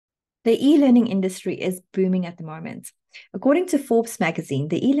The e-learning industry is booming at the moment. According to Forbes magazine,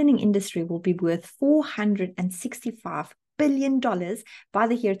 the e-learning industry will be worth $465 billion by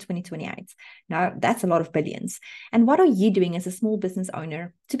the year 2028. Now, that's a lot of billions. And what are you doing as a small business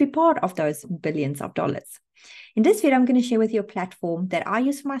owner to be part of those billions of dollars? In this video, I'm going to share with you a platform that I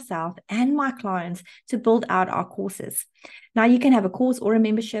use for myself and my clients to build out our courses. Now, you can have a course or a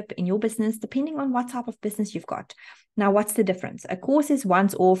membership in your business, depending on what type of business you've got. Now, what's the difference? A course is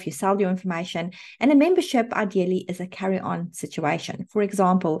once off, you sell your information, and a membership ideally is a carry-on situation. For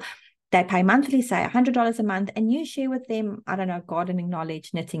example, they pay monthly, say $100 a month, and you share with them, I don't know, gardening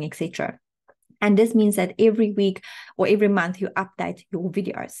knowledge, knitting, etc. And this means that every week or every month you update your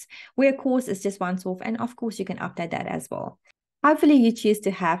videos, where a course is just once off. And of course, you can update that as well. Hopefully, you choose to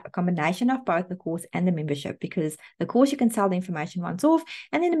have a combination of both the course and the membership, because the course you can sell the information once off,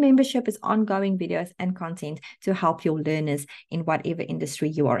 and then the membership is ongoing videos and content to help your learners in whatever industry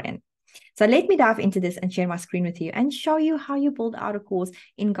you are in. So let me dive into this and share my screen with you and show you how you build out a course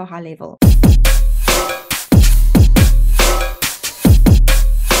in Go High Level.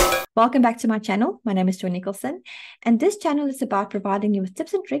 Welcome back to my channel. My name is Joy Nicholson, and this channel is about providing you with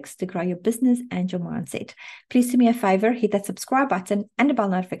tips and tricks to grow your business and your mindset. Please do me a favor, hit that subscribe button and the bell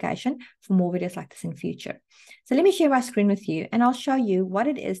notification for more videos like this in future. So let me share my screen with you and I'll show you what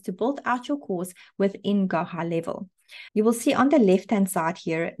it is to build out your course within Go High Level. You will see on the left-hand side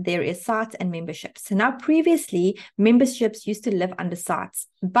here, there is sites and memberships. So now previously, memberships used to live under sites,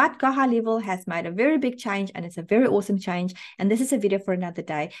 but Go High Level has made a very big change, and it's a very awesome change. And this is a video for another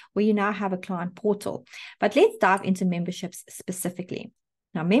day where you now have a client portal. But let's dive into memberships specifically.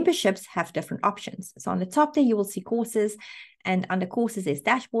 Now, memberships have different options. So on the top there, you will see courses, and under courses, there's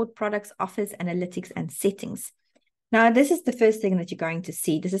dashboard, products, offers, analytics, and settings. Now, this is the first thing that you're going to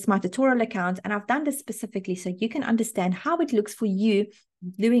see. This is my tutorial account, and I've done this specifically so you can understand how it looks for you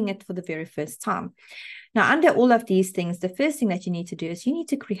doing it for the very first time. Now, under all of these things, the first thing that you need to do is you need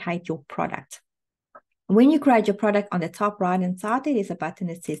to create your product. When you create your product, on the top right-hand side, there is a button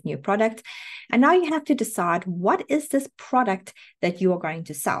that says New Product. And now you have to decide, what is this product that you are going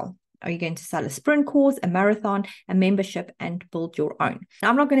to sell? Are you going to sell a sprint course, a marathon, a membership, and build your own? Now,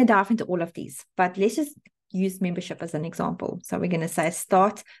 I'm not going to dive into all of these, but let's just use membership as an example. So we're going to say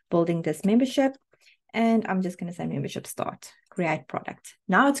start building this membership, and I'm just going to say membership start, create product.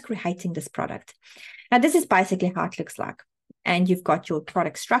 Now it's creating this product. Now this is basically how it looks like. And you've got your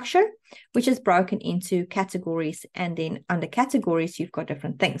product structure, which is broken into categories, and then under categories you've got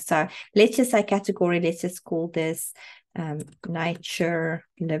different things. So let's just say category, let's just call this nature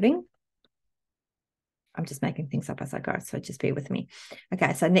living. I'm just making things up as I go, so just bear with me.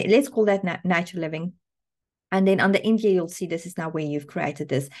 Okay, so let's call that nature living. And then on the end here, you'll see this is now where you've created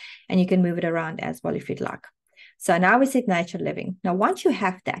this, and you can move it around as well if you'd like. So now we said nature living. Now, once you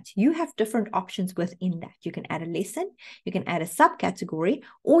have that, you have different options within that. You can add a lesson, you can add a subcategory,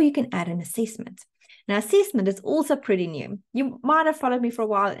 or you can add an assessment. Now, assessment is also pretty new. You might have followed me for a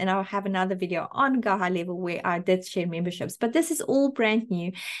while, and I'll have another video on Go High Level where I did share memberships, but this is all brand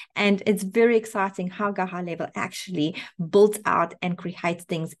new, and it's very exciting how Go High Level actually builds out and creates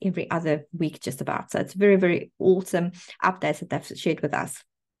things every other week just about. So it's very, very awesome updates that they've shared with us.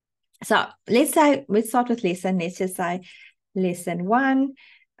 So let's start with lesson. Let's just say lesson 1,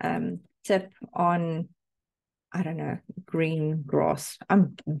 tip on, I don't know, green grass.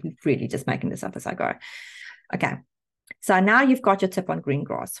 I'm really just making this up as I go. Okay. So now you've got your tip on green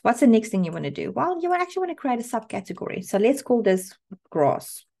grass. What's the next thing you want to do? Well, you actually want to create a subcategory. So let's call this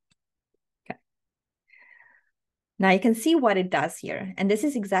grass. Okay. Now you can see what it does here. And this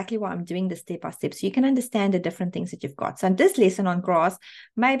is exactly why I'm doing this step by step, so you can understand the different things that you've got. So in this lesson on grass,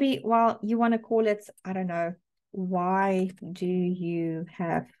 maybe, well, you want to call it, I don't know, why do you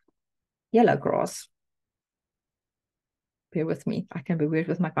have yellow grass? Bear with me. I can be weird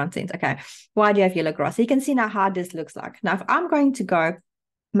with my content. Okay. Why do you have yellow grass? So you can see now how this looks like. Now, if I'm going to go,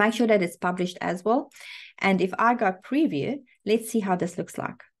 make sure that it's published as well. And if I go preview, let's see how this looks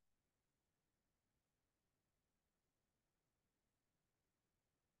like.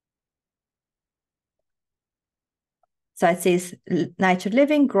 So it says nature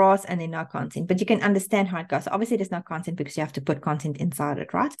living, grass, and then no content. But you can understand how it goes. So obviously, there's no content because you have to put content inside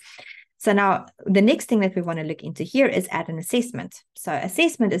it, right? So now the next thing that we want to look into here is add an assessment. So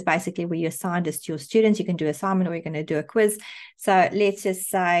assessment is basically where you assign this to your students. You can do assignment, or you're going to do a quiz. So let's just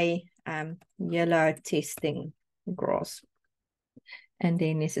say yellow testing grass. And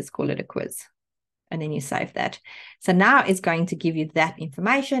then let's just call it a quiz. And then you save that. So now it's going to give you that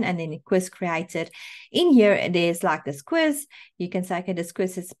information, and then a quiz created. In here, there's like this quiz. You can say, okay, this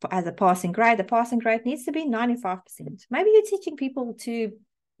quiz has a passing grade. The passing grade needs to be 95%. Maybe you're teaching people to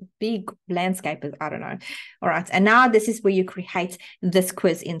big landscapers, I don't know. All right, and now this is where you create this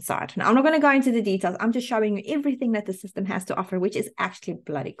quiz inside. Now I'm not going to go into the details. I'm just showing you everything that the system has to offer, which is actually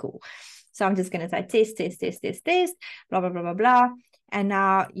bloody cool. So I'm just going to say test, blah, blah, blah, blah, blah. And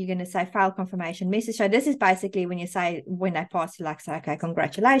now you're going to say file confirmation message. So this is basically when you say, when they pass, you like say, okay,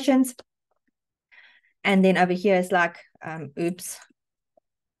 congratulations. And then over here is like, oops,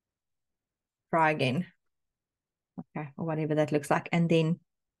 try again. Okay, or whatever that looks like. And then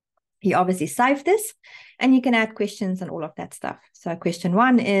you obviously save this and you can add questions and all of that stuff. So question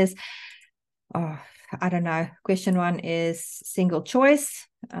 1 is, oh, I don't know. Question 1 is single choice.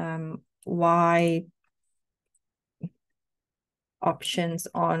 Why options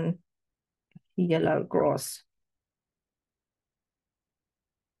on yellow grass?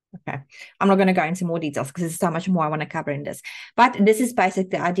 Okay, I'm not going to go into more details because there's so much more I want to cover in this. But this is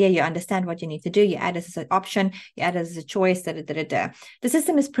basically the idea. You understand what you need to do. You add it as an option. You add it as a choice. The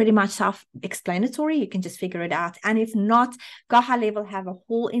system is pretty much self-explanatory. You can just figure it out. And if not, Go High Level have a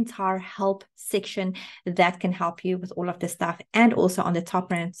whole entire help section that can help you with all of this stuff. And also on the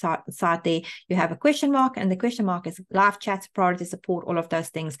top right side there, you have a question mark. And the question mark is live chats, priority support, all of those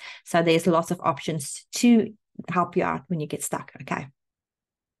things. So there's lots of options to help you out when you get stuck. Okay.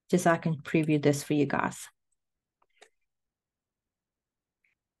 Just so I can preview this for you guys.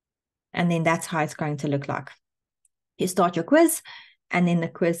 And then that's how it's going to look like. You start your quiz, and then the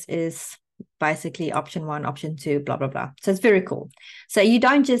quiz is basically option 1, option 2, blah, blah, blah. So it's very cool. So you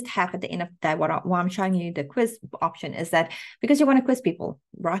don't just have at the end of the day, what I'm showing you the quiz option is that because you want to quiz people,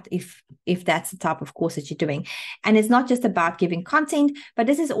 right? If that's the type of course that you're doing. And it's not just about giving content, but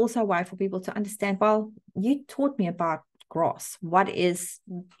this is also a way for people to understand, well, you taught me about grass. What is,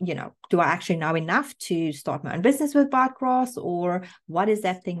 do I actually know enough to start my own business with bark grass, or what is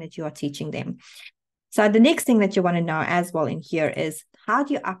that thing that you are teaching them? So the next thing that you want to know as well in here is, how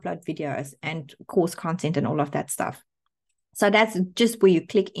do you upload videos and course content and all of that stuff? So that's just where you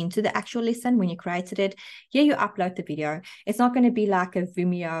click into the actual lesson when you created it. Here you upload the video. It's not going to be like a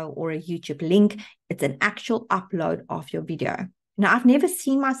Vimeo or a YouTube link. It's an actual upload of your video. Now, I've never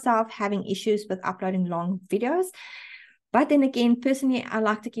seen myself having issues with uploading long videos. But then again, personally, I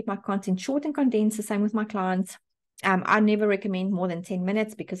like to keep my content short and condensed, the same with my clients. I never recommend more than 10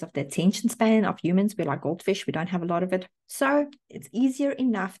 minutes because of the attention span of humans. We're like goldfish. We don't have a lot of it. So it's easier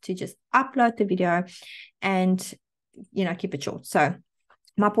enough to just upload the video and, keep it short. So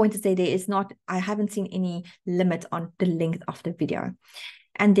my point is that there is not, I haven't seen any limit on the length of the video.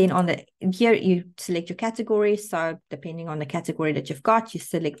 And then here you select your category. So depending on the category that you've got, you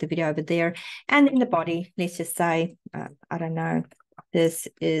select the video over there. And in the body, let's just say, I don't know, this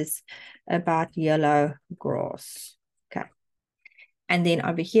is about yellow grass. Okay. And then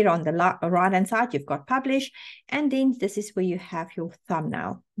over here on the right-hand side, you've got publish. And then this is where you have your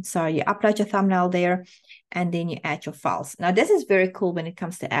thumbnail. So you upload your thumbnail there, and then you add your files. Now, this is very cool when it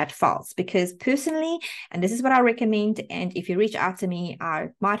comes to add files, because personally, and this is what I recommend, and if you reach out to me, I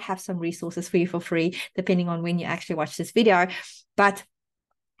might have some resources for you for free, depending on when you actually watch this video. But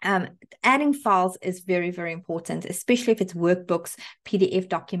adding files is very, very important, especially if it's workbooks, PDF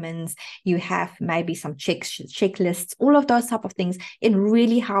documents, you have maybe some checklists, all of those type of things. It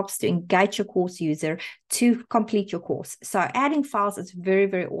really helps to engage your course user to complete your course. So adding files is very,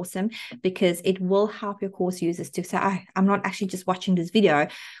 very awesome, because it will help your course users to say, I'm not actually just watching this video,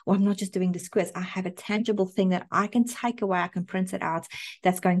 or I'm not just doing this quiz. I have a tangible thing that I can take away. I can print it out.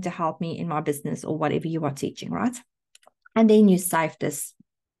 That's going to help me in my business or whatever you are teaching, right? And then you save this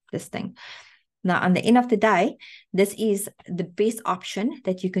thing. Now, on the end of the day, this is the best option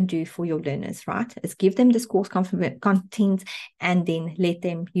that you can do for your learners, right? Is give them this course content and then let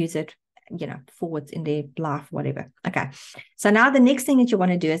them use it, forwards in their life, whatever. Okay. So now the next thing that you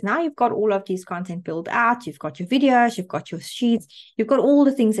want to do is, now you've got all of these content built out, you've got your videos, you've got your sheets, you've got all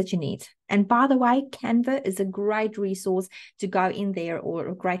the things that you need. And by the way, Canva is a great resource to go in there, or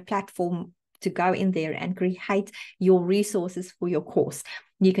a great platform to go in there and create your resources for your course.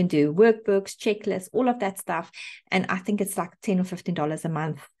 You can do workbooks, checklists, all of that stuff. And I think it's like $10 or $15 a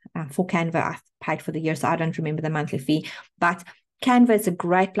month for Canva. I've paid for the year, so I don't remember the monthly fee. But Canva is a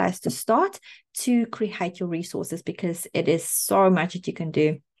great place to start to create your resources, because it is so much that you can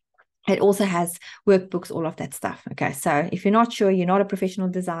do. It also has workbooks, all of that stuff. Okay, so if you're not sure, you're not a professional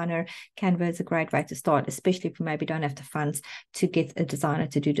designer, Canva is a great way to start, especially if you maybe don't have the funds to get a designer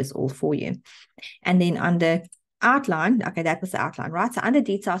to do this all for you. And then under outline, okay, that was the outline, right? So under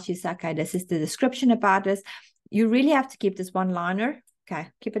details, you say, okay, this is the description about this. You really have to keep this one-liner. Okay,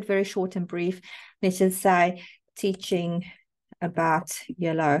 keep it very short and brief. Let's just say teaching about I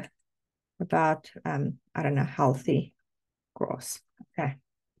don't know, healthy grass. Okay.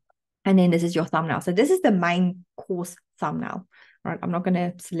 And then this is your thumbnail. So this is the main course thumbnail. Right, I'm not going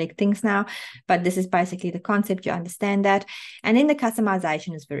to select things now, but this is basically the concept. You understand that. And then the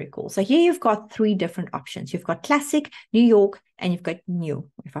customization is very cool. So here you've got 3 different options. You've got classic, New York, and you've got new,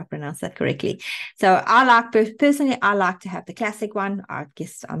 if I pronounce that correctly. So I like, personally, I like to have the classic one. I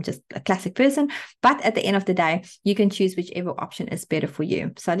guess I'm just a classic person, but at the end of the day, you can choose whichever option is better for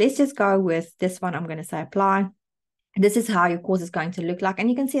you. So let's just go with this one. I'm going to say apply. This is how your course is going to look like. And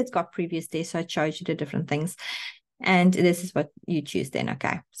you can see it's got previews there, so it shows you the different things. And this is what you choose then.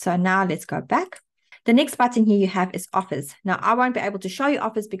 Okay, so now let's go back. The next button here you have is offers. Now, I won't be able to show you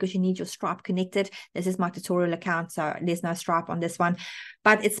offers because you need your Stripe connected. This is my tutorial account, so there's no Stripe on this one.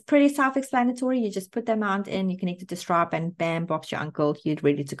 But it's pretty self-explanatory. You just put the amount in, you connect it to Stripe, and bam, Bob's your uncle. You're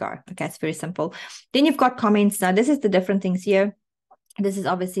ready to go. Okay, it's very simple. Then you've got comments. Now, this is the different things here. This is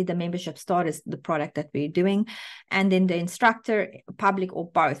obviously the membership start is the product that we're doing. And then the instructor, public or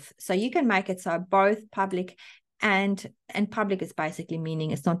both. So you can make it so both public and public is basically meaning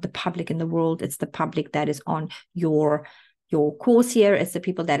it's not the public in the world, it's the public that is on your course here. It's the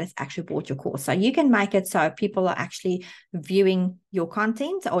people that has actually bought your course. So you can make it so people are actually viewing your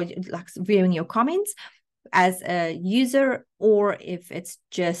content or like viewing your comments as a user, or if it's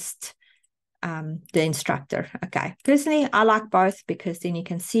just the instructor. Okay, personally I like both because then you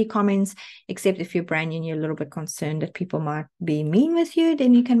can see comments, except if you're brand new and you're a little bit concerned that people might be mean with you,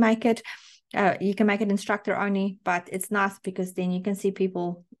 then you can make it instructor only. But it's nice because then you can see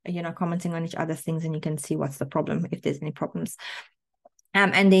people, you know, commenting on each other's things, and you can see what's the problem, if there's any problems.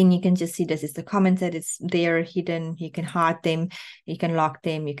 And then you can just see this is the comments that it's there hidden. You can hide them, you can lock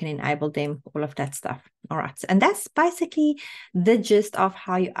them, you can enable them, all of that stuff. All right, and that's basically the gist of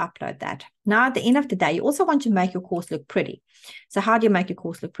how you upload that. Now, at the end of the day, you also want to make your course look pretty. So how do you make your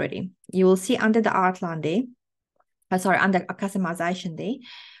course look pretty? You will see under the outline there, under customization there,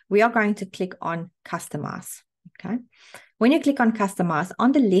 we are going to click on customize. Okay. When you click on customize,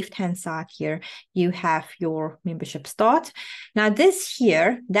 on the left-hand side here, you have your membership start. Now this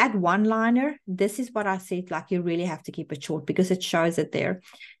here, that one-liner, this is what I said, like you really have to keep it short because it shows it there.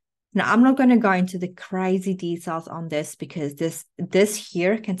 Now, I'm not going to go into the crazy details on this because this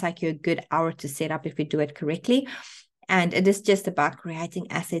here can take you a good hour to set up if you do it correctly. And it is just about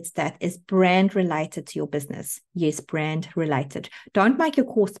creating assets that is brand related to your business. Yes, brand related. Don't make your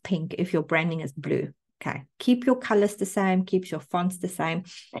course pink if your branding is blue. Okay, keep your colors the same, keep your fonts the same,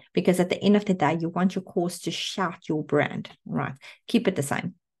 because at the end of the day, you want your course to shout your brand, right? Keep it the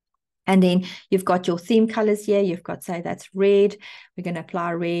same. And then you've got your theme colors here. You've got, say, that's red. We're going to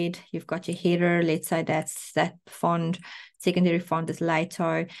apply red. You've got your header. Let's say that's that font. Secondary font is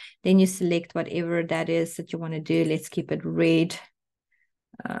Lato. Then you select whatever that is that you want to do. Let's keep it red.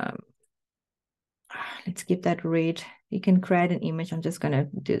 Let's keep that red. You can create an image. I'm just going to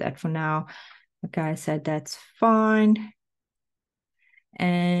do that for now. Okay, so that's fine.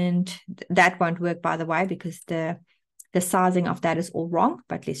 And that won't work, by the way, because the sizing of that is all wrong,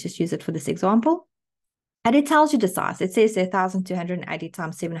 but let's just use it for this example. And it tells you the size. It says 1,280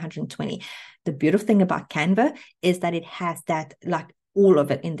 times 720. The beautiful thing about Canva is that it has that, like, all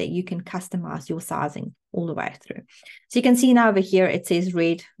of it in there. You can customize your sizing all the way through. So you can see now over here, it says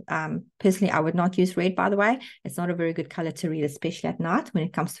red. Personally, I would not use red, by the way. It's not a very good color to read, especially at night when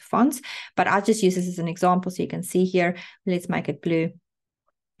it comes to fonts. But I'll just use this as an example so you can see here. Let's make it blue.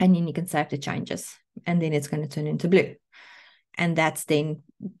 And then you can save the changes. And then it's going to turn into blue. And that's then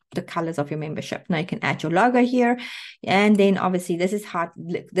the colors of your membership. Now you can add your logo here. And then obviously this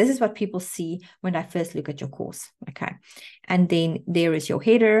is what people see when they first look at your course. Okay. And then there is your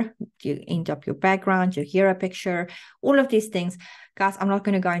header. You end up your background, your hero picture, all of these things. Guys, I'm not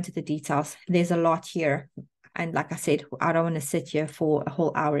going to go into the details. There's a lot here. And like I said, I don't want to sit here for a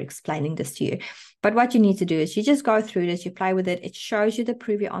whole hour explaining this to you. But what you need to do is you just go through this, you play with it. It shows you the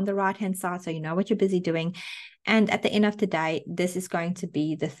preview on the right-hand side, so you know what you're busy doing. And at the end of the day, this is going to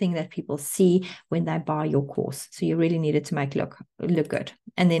be the thing that people see when they buy your course. So you really need it to make look good.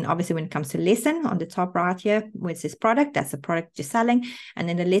 And then obviously when it comes to lesson, on the top right here, where it says product, that's the product you're selling. And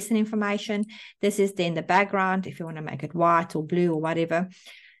then the lesson information, this is then the background, if you want to make it white or blue or whatever.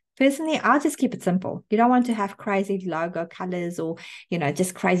 Personally, I'll just keep it simple. You don't want to have crazy logo colors or, you know,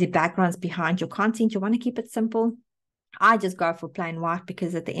 just crazy backgrounds behind your content. You want to keep it simple. I just go for plain white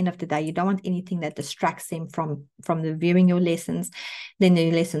because at the end of the day, you don't want anything that distracts them from the viewing your lessons. Then the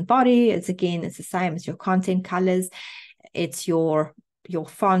lesson body, it's the same as your content colors. It's your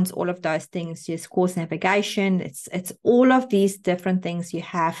fonts, all of those things, just course navigation. It's all of these different things. You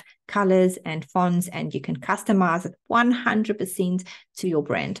have colors and fonts, and you can customize it 100% to your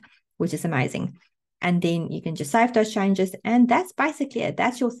brand, which is amazing. and then you can just save those changes, and that's basically it.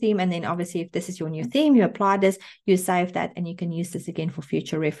 That's your theme. And then obviously if this is your new theme, you apply this, you save that, and you can use this again for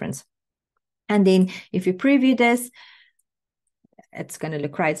future reference. And then if you preview this, it's going to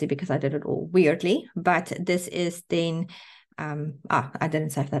look crazy because I did it all weirdly, but this is then I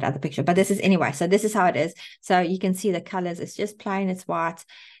didn't save that other picture, but this is anyway. So this is how it is. So you can see the colors, it's just plain, it's white,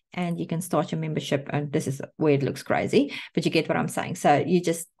 and you can start your membership. And this is where it looks crazy, but you get what I'm saying. So you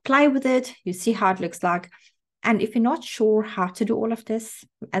just play with it, you see how it looks like. And if you're not sure how to do all of this,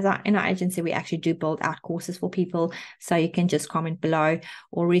 in our agency, we actually do build out courses for people. So you can just comment below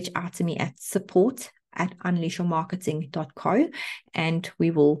or reach out to me at support@unleashyourmarketing.co, and we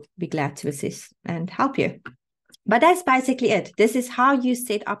will be glad to assist and help you. But that's basically it. This is how you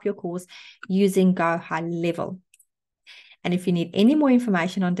set up your course using Go High Level. And if you need any more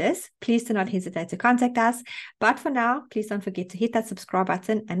information on this, please do not hesitate to contact us. But for now, please don't forget to hit that subscribe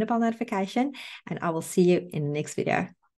button and the bell notification, and I will see you in the next video.